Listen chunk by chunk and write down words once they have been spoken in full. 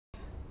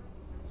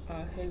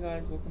Hey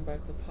guys, welcome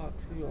back to part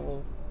 2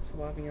 of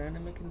Surviving an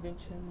Anime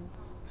Convention.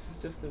 This is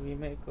just a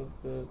remake of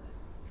the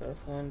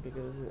first one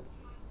because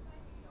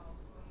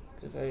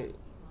I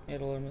made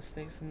a lot of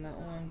mistakes in that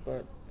one,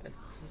 but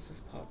this is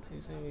just part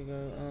 2, so here we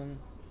go. I'm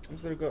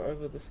just going to go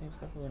over the same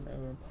stuff we went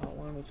over in part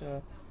 1, which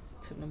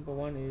tip number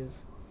 1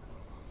 is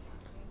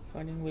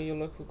finding where your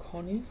local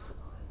con is,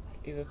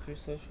 either through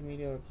social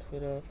media like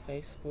Twitter,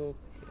 Facebook,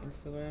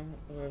 Instagram,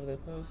 wherever they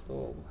post,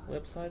 or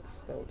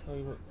websites that will tell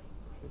you what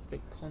the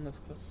big con that's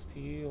closest to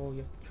you, or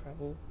you have to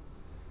travel.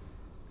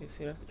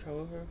 So you have to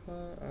travel very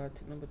far.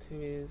 Tip number 2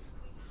 is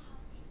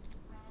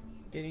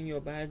getting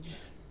your badge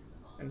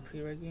and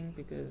pre-regging,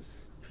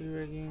 because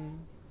pre-regging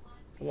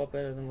is a lot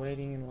better than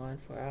waiting in line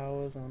for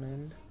hours on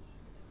end.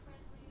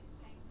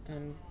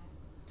 And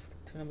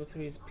tip number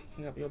 3 is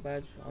picking up your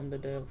badge on the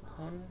day of the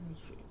con,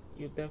 which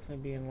you'll definitely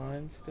be in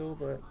line still,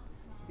 but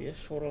be a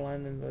shorter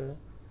line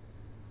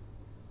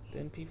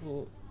than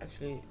people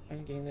actually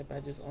getting their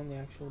badges on the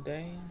actual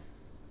day.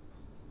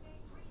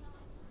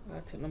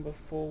 Tip number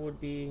 4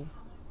 would be,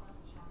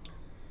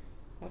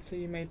 after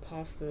you made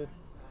past the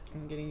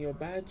getting your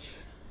badge,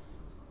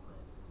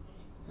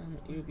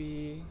 you'll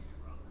be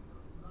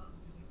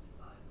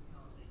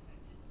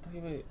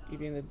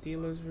in the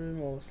dealer's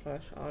room or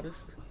slash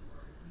artist.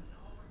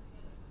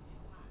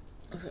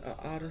 Is it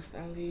artist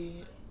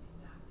alley?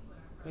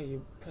 Where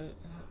you put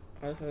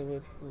artist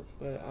alley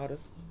where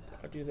artists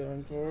do their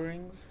own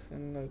drawings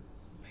and like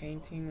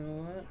painting and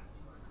all that.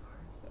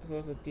 As well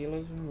as the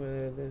dealer's room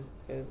where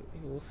people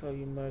will sell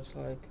you merch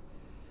like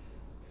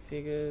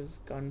figures,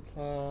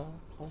 gunpla,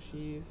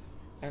 plushies,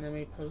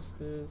 anime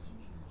posters,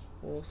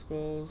 war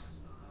scrolls,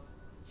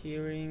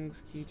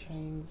 keyrings,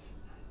 keychains,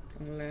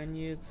 and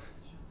lanyards.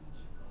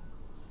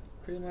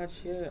 Pretty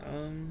much, yeah.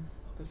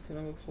 That's tip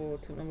number 4.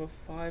 Tip number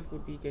 5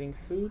 would be getting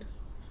food.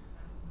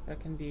 That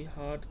can be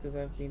hard because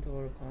I've been to a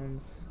lot of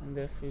cons and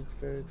their food's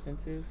very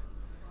expensive.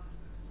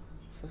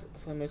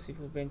 So most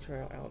people venture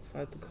out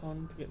outside the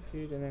con to get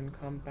food and then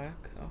come back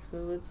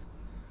afterwards,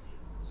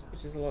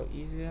 which is a lot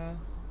easier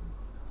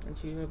and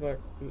cheaper, but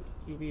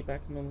you'll be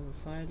back in normal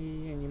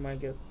society and you might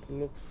get the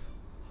looks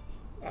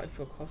if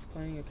you're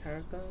cosplaying a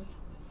character.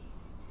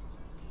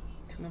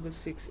 Tip number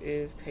 6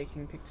 is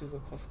taking pictures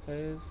of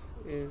cosplayers.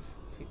 Is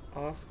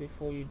ask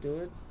before you do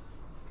it,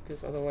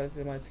 because otherwise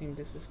it might seem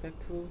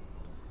disrespectful.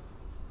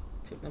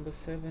 Tip number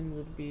 7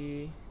 would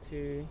be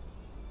to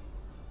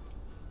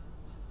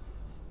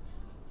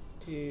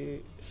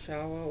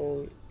shower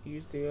or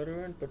use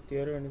deodorant, but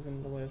deodorant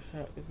isn't the way of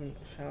isn't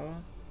a shower.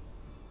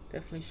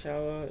 Definitely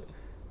shower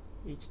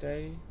each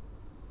day.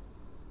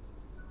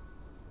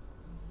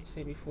 You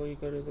say before you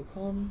go to the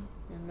con,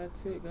 and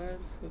that's it,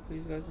 guys. Hopefully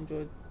you guys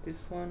enjoyed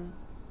this one.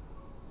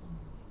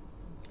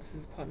 This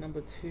is part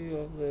number 2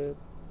 of the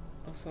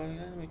Surviving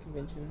an Anime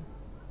Convention.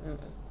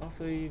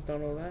 After you've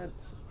done all that,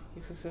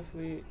 you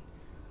successfully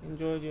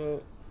enjoyed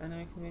your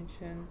anime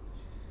convention.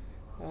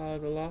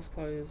 The last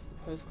part is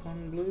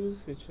post-con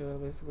blues, which are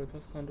basically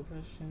post-con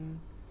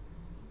depression.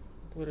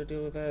 The way to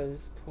deal with that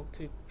is talk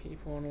to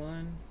people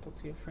online, talk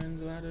to your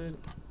friends about it,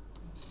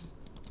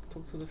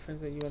 talk to the friends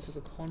that you went to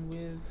the con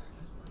with,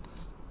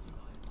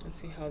 and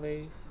see how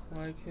they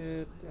like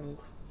it and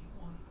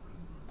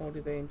what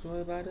did they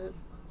enjoy about it.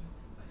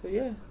 So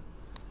yeah,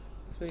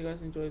 hopefully you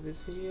guys enjoyed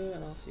this video,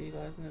 and I'll see you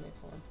guys in the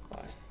next one.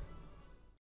 Bye.